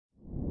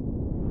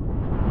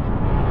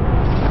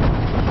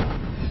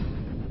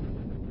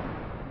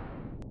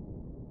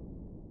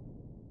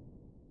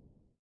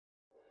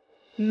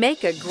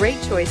Make a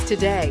great choice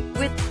today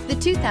with the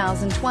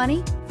 2020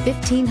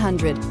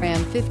 1500.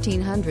 Ram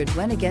 1500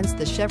 went against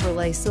the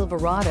Chevrolet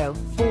Silverado,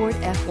 Ford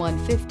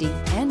F-150,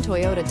 and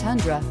Toyota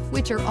Tundra,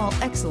 which are all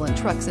excellent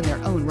trucks in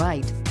their own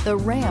right. The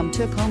Ram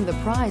took home the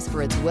prize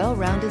for its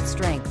well-rounded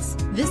strengths.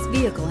 This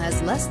vehicle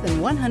has less than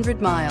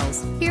 100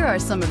 miles. Here are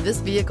some of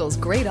this vehicle's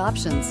great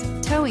options: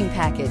 towing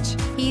package,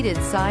 heated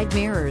side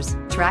mirrors,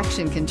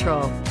 traction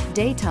control,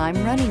 daytime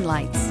running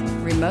lights,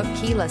 remote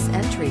keyless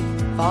entry,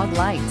 fog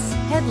lights,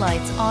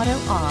 headlights auto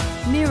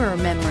off, mirror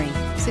memory,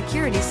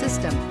 security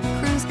system,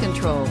 cruise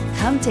control.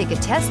 Come take a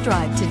test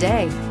drive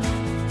today.